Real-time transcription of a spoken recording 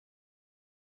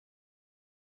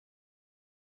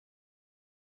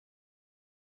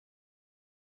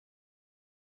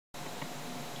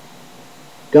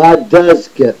God does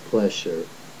get pleasure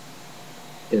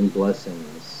in blessing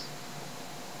us.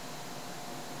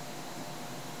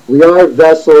 We are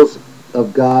vessels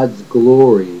of God's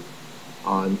glory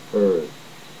on earth.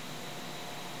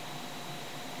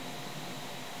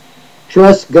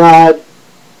 Trust God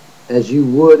as you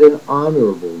would an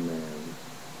honorable man.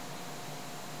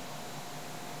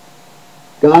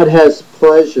 God has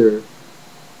pleasure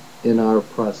in our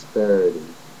prosperity.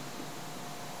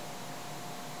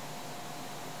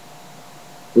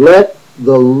 Let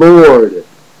the Lord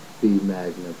be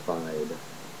magnified.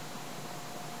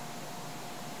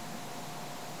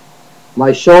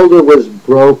 My shoulder was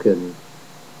broken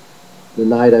the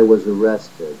night I was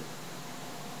arrested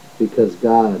because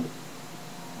God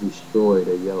destroyed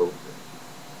a yoke.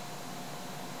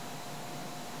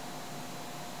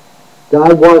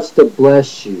 God wants to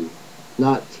bless you,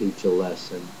 not teach a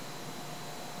lesson,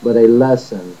 but a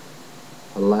lesson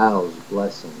allows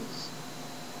blessings.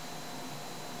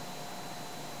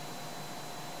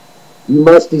 You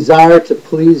must desire to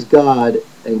please God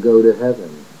and go to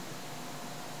heaven.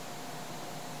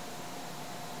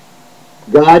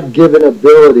 God-given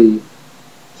ability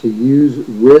to use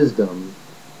wisdom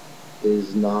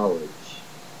is knowledge.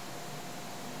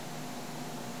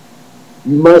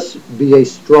 You must be a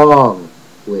strong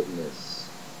witness.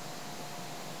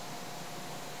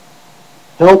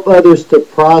 Help others to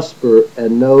prosper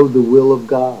and know the will of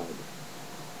God.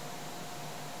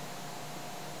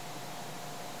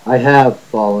 I have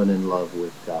fallen in love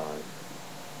with God.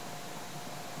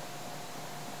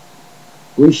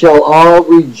 We shall all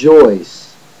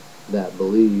rejoice that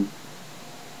believe.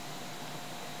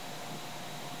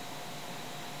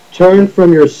 Turn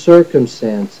from your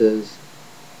circumstances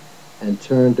and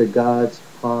turn to God's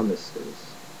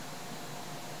promises.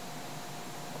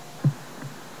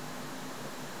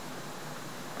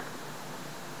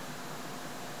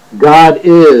 God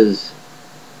is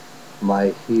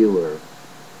my healer.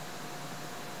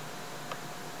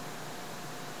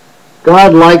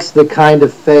 God likes the kind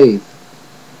of faith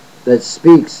that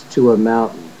speaks to a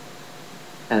mountain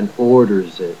and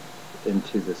orders it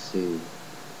into the sea.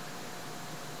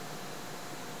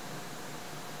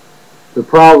 The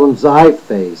problems I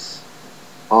face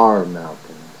are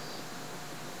mountains.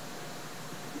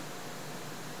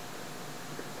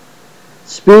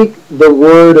 Speak the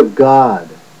word of God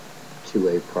to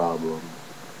a problem.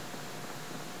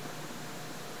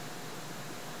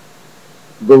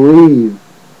 Believe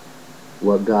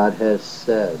what God has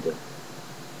said.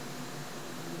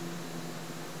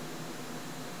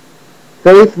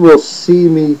 Faith will see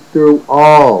me through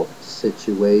all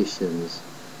situations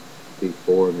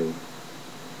before me.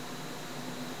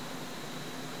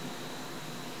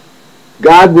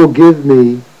 God will give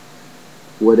me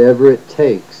whatever it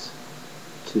takes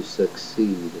to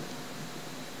succeed.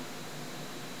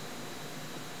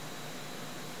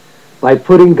 By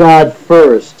putting God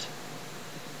first,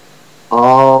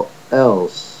 all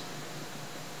else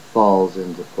falls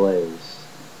into place.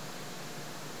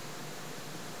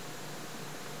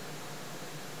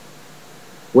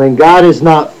 When God is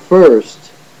not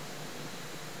first,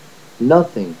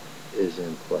 nothing is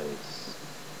in place.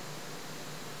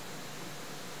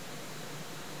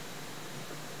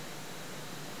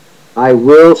 I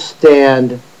will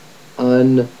stand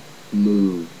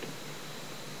unmoved.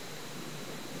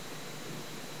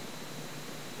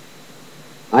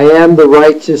 I am the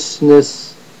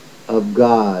righteousness of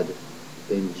God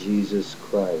in Jesus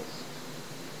Christ.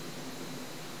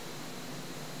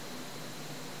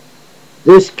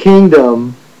 This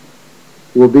kingdom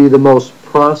will be the most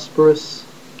prosperous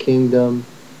kingdom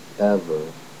ever.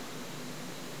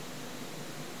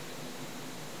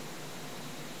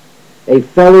 A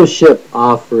fellowship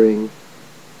offering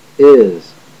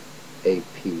is a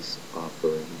peace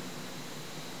offering.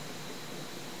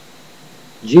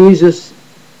 Jesus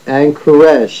and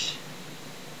Koresh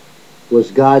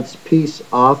was God's peace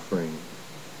offering,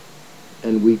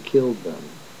 and we killed them.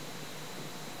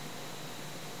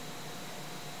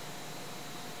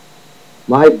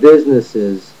 My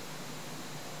businesses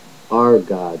are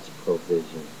God's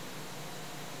provision.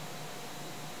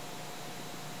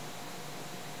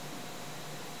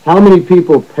 How many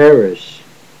people perish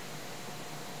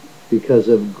because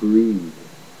of greed?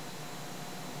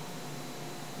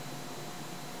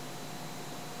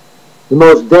 The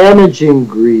most damaging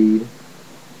greed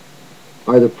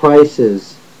are the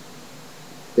prices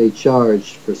they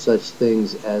charge for such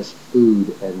things as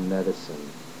food and medicine.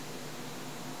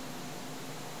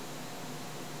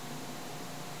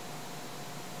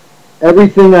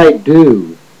 Everything I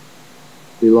do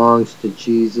belongs to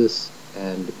Jesus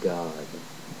and God.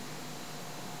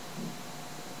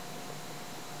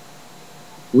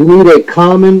 We need a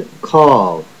common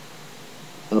call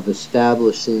of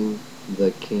establishing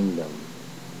the kingdom.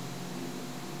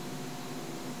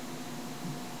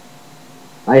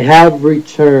 I have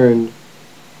returned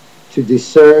to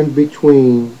discern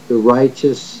between the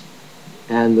righteous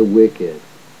and the wicked,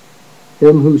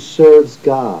 him who serves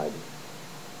God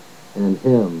and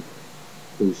him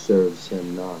who serves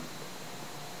him not.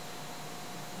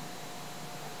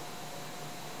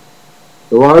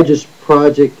 The largest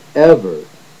project ever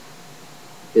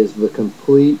is the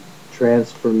complete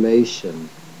transformation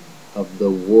of the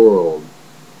world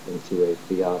into a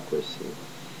theocracy.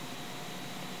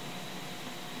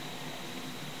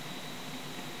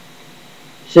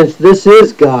 Since this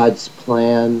is God's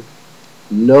plan,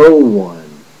 no one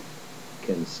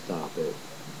can stop it.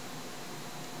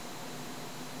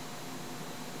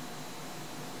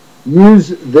 Use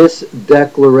this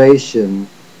declaration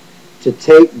to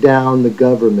take down the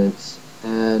governments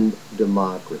and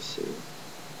democracy.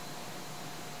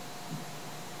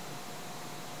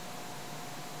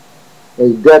 A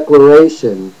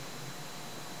declaration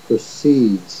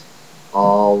precedes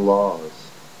all laws.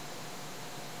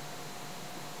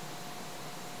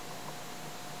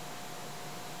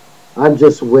 I'm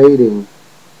just waiting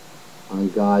on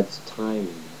God's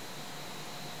timing.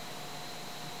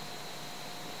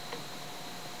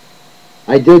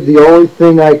 I did the only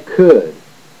thing I could.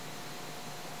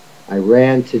 I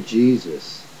ran to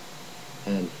Jesus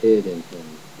and hid in him.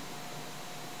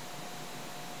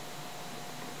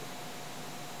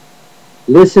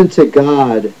 Listen to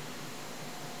God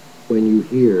when you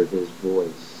hear his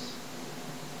voice.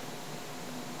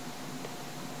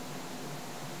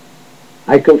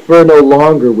 I confer no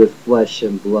longer with flesh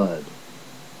and blood,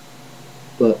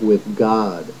 but with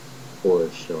God for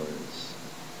assurance.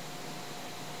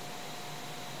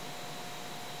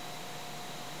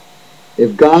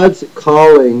 If God's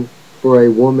calling for a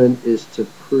woman is to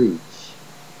preach,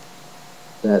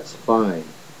 that's fine.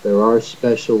 There are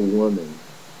special women.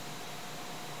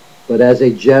 But as a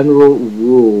general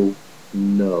rule,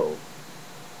 no.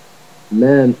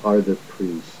 Men are the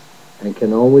priests and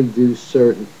can only do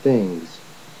certain things.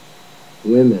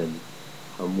 Women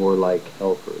are more like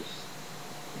helpers.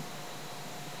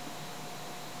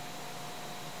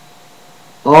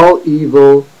 All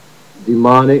evil,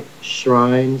 demonic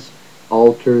shrines,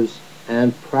 altars,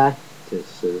 and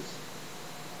practices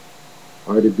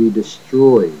are to be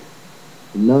destroyed.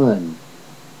 None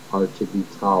are to be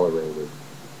tolerated.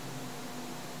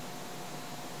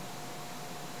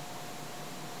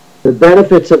 The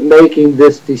benefits of making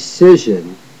this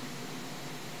decision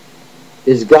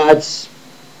is God's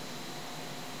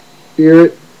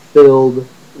spirit-filled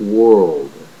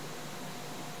world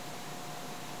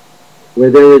where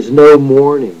there is no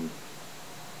mourning,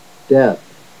 death,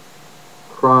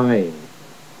 crying,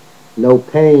 no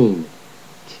pain,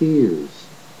 tears,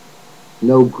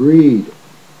 no greed,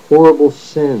 horrible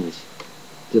sins,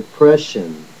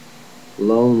 depression,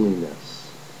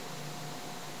 loneliness.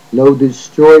 No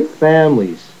destroyed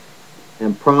families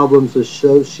and problems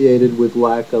associated with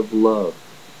lack of love.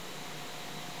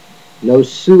 No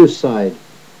suicide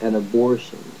and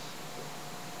abortions.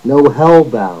 No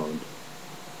hellbound.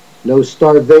 No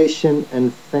starvation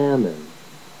and famine.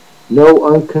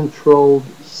 No uncontrolled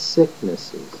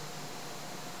sicknesses.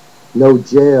 No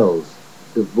jails,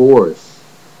 divorce,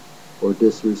 or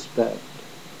disrespect.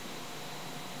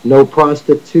 No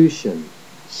prostitution,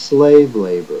 slave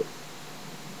labor,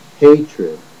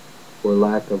 hatred, or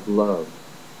lack of love.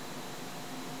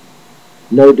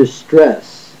 No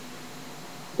distress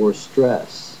or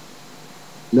stress.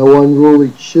 No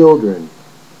unruly children,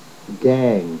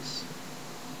 gangs.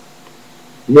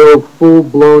 No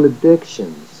full-blown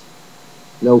addictions.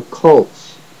 No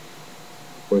cults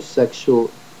or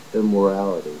sexual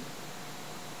immorality.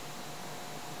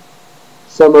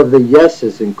 Some of the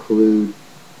yeses include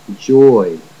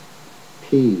joy,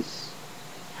 peace,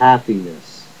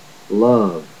 happiness,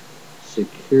 love,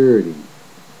 security.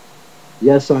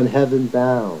 Yes on heaven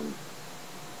bound.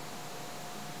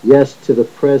 Yes to the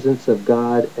presence of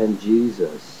God and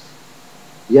Jesus.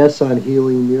 Yes on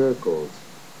healing miracles,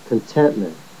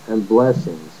 contentment and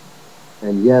blessings.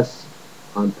 And yes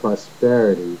on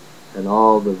prosperity and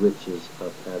all the riches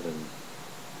of heaven.